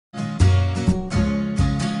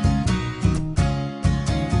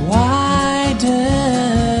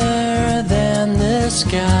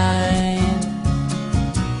sky,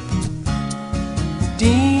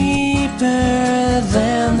 deeper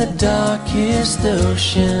than the darkest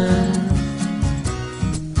ocean,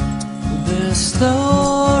 the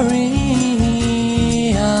story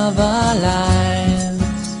of our lives.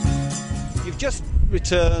 You've just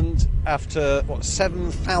returned after, what,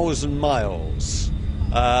 7,000 miles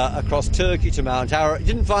across Turkey to Mt.Ararat. You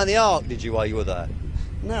didn't find the Ark, did you, while you were there?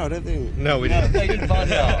 No, I don't think. No, we didn't. No, you didn't find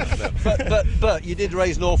the Ark. But you did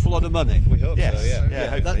raise an awful lot of money. We hope Yes. so, yeah. Yeah,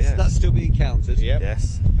 hopefully, yes. That's still being counted. Yep.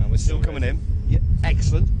 Yes. And we're still coming in. Yeah,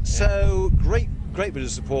 excellent. So great bit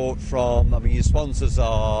of support from. I mean, your sponsors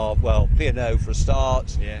are, well, P&O for a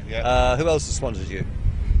start. Yeah. Who else has sponsored you?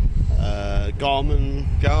 Garmin,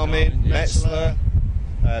 Metzler,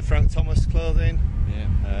 Frank Thomas Clothing,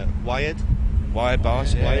 Wired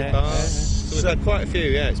Bars. So we've had quite a few,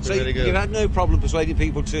 yeah, it's been really good. You've had no problem persuading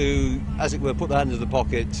people to, as it were, put their hand in the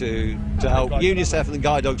pocket to help UNICEF and the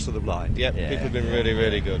Guide Dogs for the Blind. Yep, people have been really,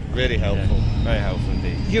 really good, really helpful. Very helpful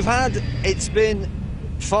indeed. It's been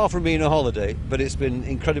far from being a holiday, but it's been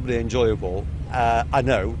incredibly enjoyable. I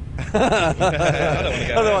know. I don't want to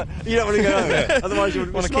go home. You don't want to go home. Otherwise you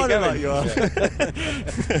wouldn't be smiling like you are.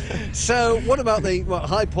 So what about the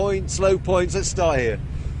high points, low points? Let's start here.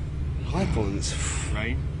 High points.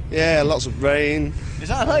 Rain. Yeah, lots of rain. Is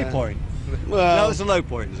that a high point? Well, No, it's a low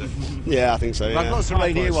point, is it? yeah, I think so. We've Yeah. had lots of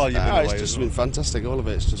rain here while you've been away. It's just been fantastic. All of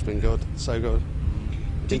it's just been good. So good.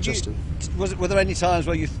 Interesting. Were there any times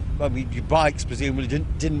where your bikes presumably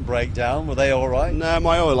didn't break down? Were they all right? No,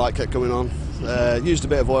 my oil light kept coming on. Used a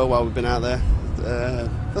bit of oil while we've been out there.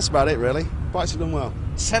 That's about it, really. Bikes have done well.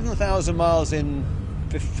 7,000 miles in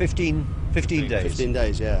 15 days. 15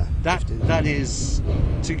 days, yeah. That is,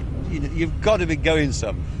 you've got to be going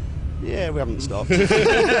some. Yeah, we haven't stopped.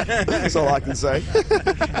 That's all I can say.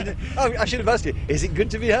 Oh, I should have asked you, is it good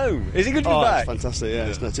to be home? Is it good to be Oh, back? it's fantastic, yeah.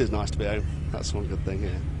 It is nice to be home. That's one good thing, yeah.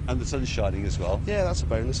 And the sun's shining as well. Yeah, that's a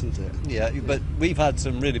bonus, isn't it? Yeah, but we've had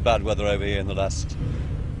some really bad weather over here in the last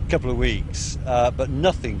couple of weeks, but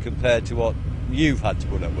nothing compared to what you've had to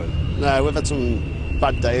put up with. No, we've had some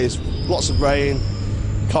bad days, lots of rain,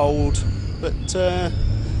 cold, but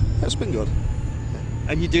it's been good.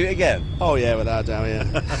 And you do it again? Oh yeah, without a doubt, yeah.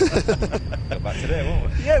 Go back today,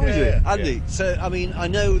 won't we? Yeah, would you? Yeah. Andy, so, I mean, I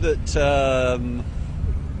know that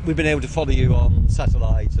we've been able to follow you on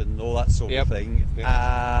satellite and all that sort of thing,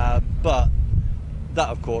 but that,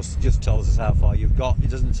 of course, just tells us how far you've got. It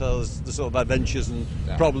doesn't tell us the sort of adventures and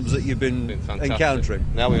problems that you've been encountering.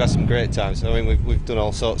 Now we've had some great times. I mean, we've done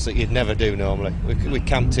all sorts that you'd never do normally. We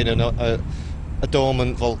camped in a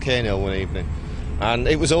dormant volcano one evening, and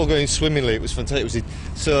it was all going swimmingly. It was fantastic. It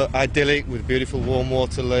was so idyllic with a beautiful warm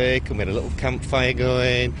water lake, and we had a little campfire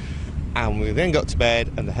going. And we then got to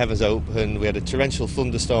bed and the heavens opened. We had a torrential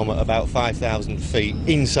thunderstorm at about 5,000 feet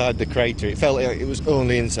inside the crater. It felt like it was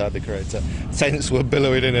only inside the crater. Tents were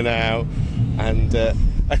billowing in and out, and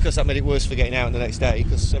of course that made it worse for getting out the next day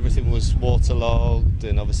because everything was waterlogged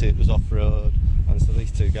and obviously it was off-road. And so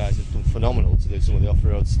these two guys have done phenomenal to do some of the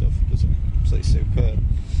off-road stuff. It was absolutely superb.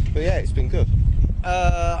 But yeah, it's been good.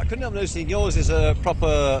 I couldn't help noticing yours is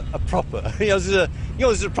yours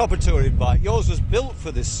is a proper touring bike. Yours was built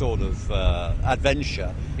for this sort of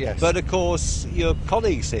adventure. Yes. But of course, your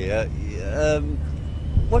colleagues here,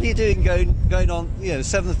 what are you doing going on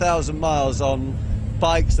 7,000 miles on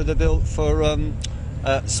bikes that are built for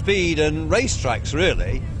speed and racetracks,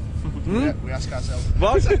 really? Yeah, we ask ourselves.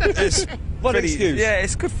 What excuse? Yeah,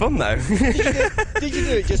 it's good fun though. Did you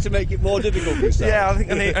do it just to make it more difficult for yourself? Yeah, I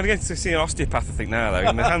think I'm going to see an osteopath. I think now though,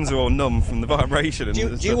 and my hands are all numb from the vibration.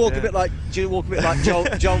 And do you walk a bit like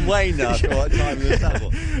John Wayne now for that time in the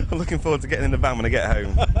saddle? I'm looking forward to getting in the van when I get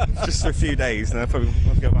home, just for a few days, and then I'll probably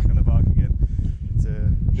want to go back on the bike again.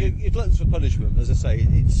 You're gluttons for punishment, as I say.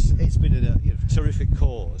 It's been a terrific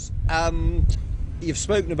cause. You've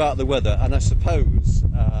spoken about the weather, and I suppose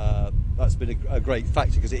that's been a great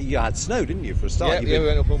factor because you had snow, didn't you, for a start? Yeah, we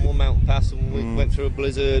went up on one mountain pass and we went through a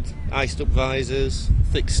blizzard, iced up visors,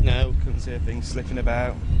 thick snow. Couldn't see things slipping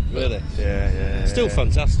about. Really? Yeah. Still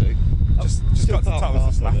fantastic. Just got to the top, I was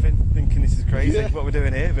just laughing, thinking this is crazy what we're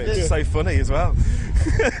doing here, but it's just so funny as well.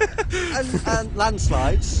 and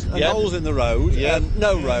landslides, and holes in the road, and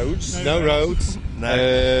no roads. No roads.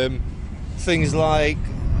 No. Things like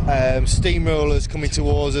steamrollers coming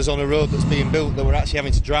towards us on a road that's being built that we're actually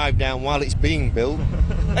having to drive down while it's being built.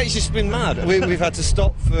 It's just been mad. We've had to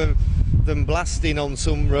stop for them blasting on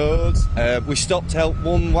some roads. We stopped to help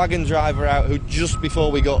one wagon driver out who just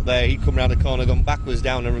before we got there, he'd come round a corner, gone backwards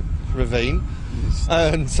down a ravine.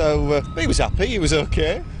 And so he was happy, he was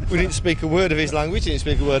okay. We didn't speak a word of his language, didn't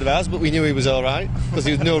speak a word of ours, but we knew he was all right, because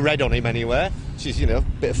there was no red on him anywhere, which is, you know, a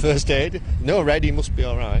bit of first aid. No red, he must be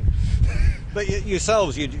all right. But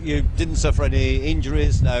yourselves, you didn't suffer any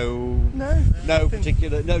injuries, no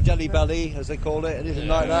particular, no jelly belly, as they call it, anything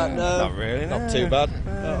like that? No? Not really, Not too bad.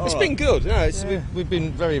 It's been good. No, we've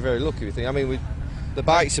been very, very lucky, we think. I mean, the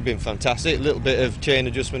bikes have been fantastic. A little bit of chain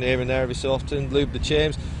adjustment here and there every so often, lube the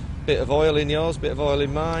chains. Bit of oil in yours, bit of oil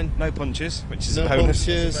in mine. No punches, which is no a bonus.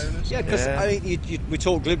 Punches. Yeah, because I mean, we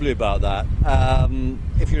talk glibly about that.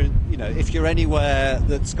 If you're anywhere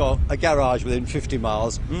that's got a garage within 50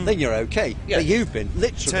 miles, then you're okay. Yeah. But you've been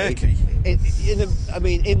literally Turkey. In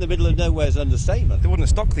the middle of nowhere is an understatement. They wouldn't have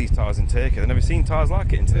stocked these tyres in Turkey. They've never seen tyres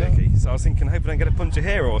like it in Turkey. So I was thinking, I hope I don't get a puncture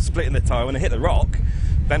here or splitting the tyre when I hit the rock.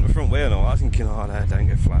 Bent the front wheel and all. I was thinking, oh no, don't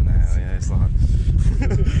go flat now. Yeah, it's like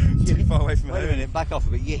too far away from Wait a home. minute, back off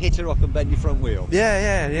a bit. You hit a rock and bent your front wheel.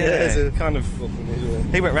 Yeah. Kind of.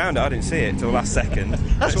 He went round it. I didn't see it till the last second.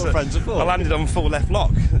 That's what friends are for. I landed on full left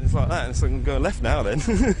lock. It's like that. It's like I'm going left now then.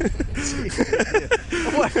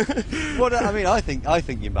 I mean, I think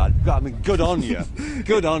you're mad. I mean, good on you.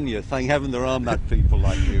 Good on you. Thank heaven there are mad people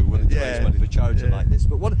like you willing to raise money for charity like this.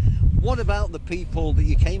 But what about the people that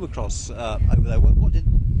you came across over there?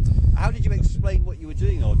 How did you explain what you were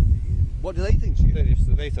doing, or what do they think to you?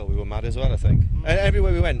 They thought we were mad as well, I think.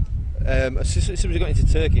 Everywhere we went, as soon as we got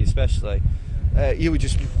into Turkey especially, you were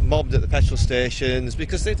just mobbed at the petrol stations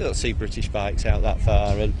because they don't see British bikes out that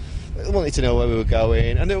far, and they wanted to know where we were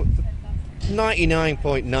going. And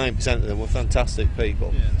 99.9% of them were fantastic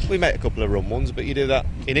people. Yeah. We met a couple of rum ones, but you do that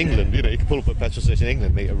in England, you know, you can pull up at a petrol station in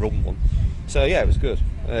England, meet a rum one. So yeah, it was good.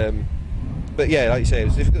 But yeah, like you say, it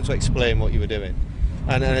was difficult to explain what you were doing.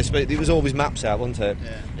 And it was always maps out, wasn't it?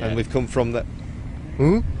 Yeah. And we've come from the...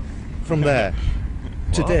 From there.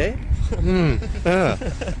 Today? And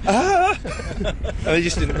they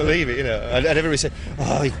just didn't believe it, you know. And everybody said,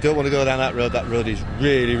 oh, you don't want to go down that road is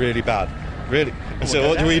really, really bad. Really. And so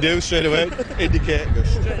what do we do straight away? Indicate, go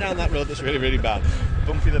straight down that road that's really, really bad.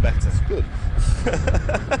 Bumpy the better. It's good.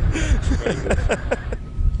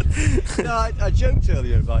 No, I joked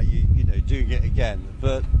earlier about you doing it again,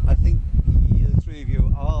 but I think the three of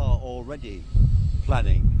you are already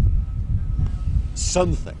planning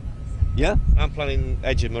something. Yeah? I'm planning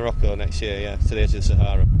edge of Morocco next year, yeah, to the edge of the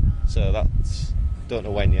Sahara. So that's, don't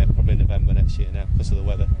know when yet, probably November next year now, because of the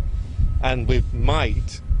weather. And we've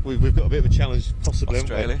got a bit of a challenge, possibly.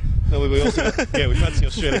 Australia? No, we also we fancy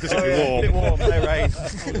Australia because it'll be warm. A bit warm, no rain.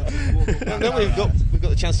 And then we've got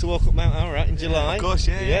the chance to walk up Mt.Ararat in July. Of course,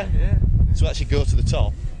 yeah. So actually go to the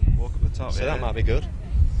top. Walk up the top, So that might be good.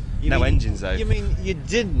 No engines though. You mean you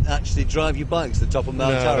didn't actually drive your bikes to the top of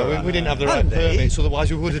Mt.Ararat? No, we didn't have the right permits,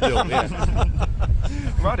 otherwise we would have done, yeah.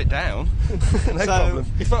 Write it down. No problem.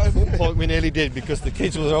 In fact, at one point we nearly did, because the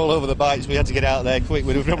kids were all over the bikes, we had to get out there quick.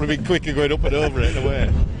 We'd have probably been quicker going up and over it in a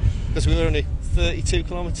way. Because we were only 32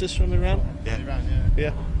 kilometres from Iran.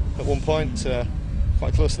 Yeah. At one point,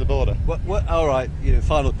 quite close to the border. All right,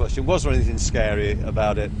 final question. Was there anything scary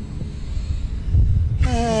about it?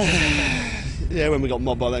 Yeah, when we got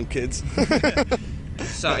mobbed by them kids.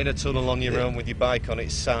 Sat in a tunnel on your own with your bike on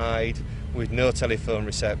its side, with no telephone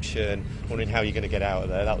reception, wondering how you're going to get out of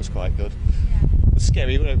there. That was quite good. It was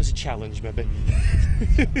scary, but it was a challenge, maybe.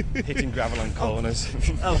 Hitting gravel on corners.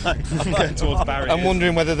 Going towards barriers. I'm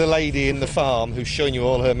wondering whether the lady in the farm who's showing you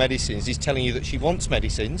all her medicines is telling you that she wants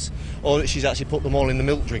medicines, or that she's actually put them all in the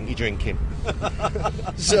milk drink you're drinking.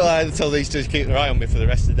 So I had to tell these two to keep their eye on me for the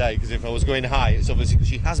rest of the day, because if I was going high, it's obviously because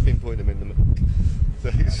she has been putting them in the milk. So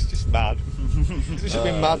it's just mad. She's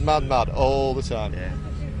been mad all the time. Yeah.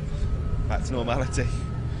 Back to normality.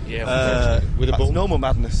 Yeah, with a bull. Normal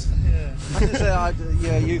madness. I have to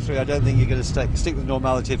say, you three, I don't think you're going to stick with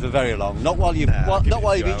normality for very long. Not while you've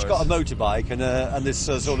each got a motorbike and this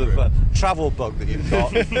sort of travel bug that you've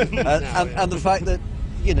got, and the fact that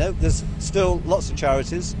there's still lots of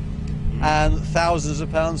charities and thousands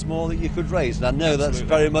of pounds more that you could raise. And I know that's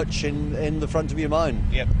very much in the front of your mind.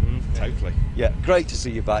 Yep, totally. Yeah, great to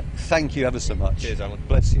see you back. Thank you ever so much. Cheers, Alan.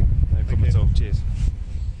 Bless you. No problem at all. Cheers.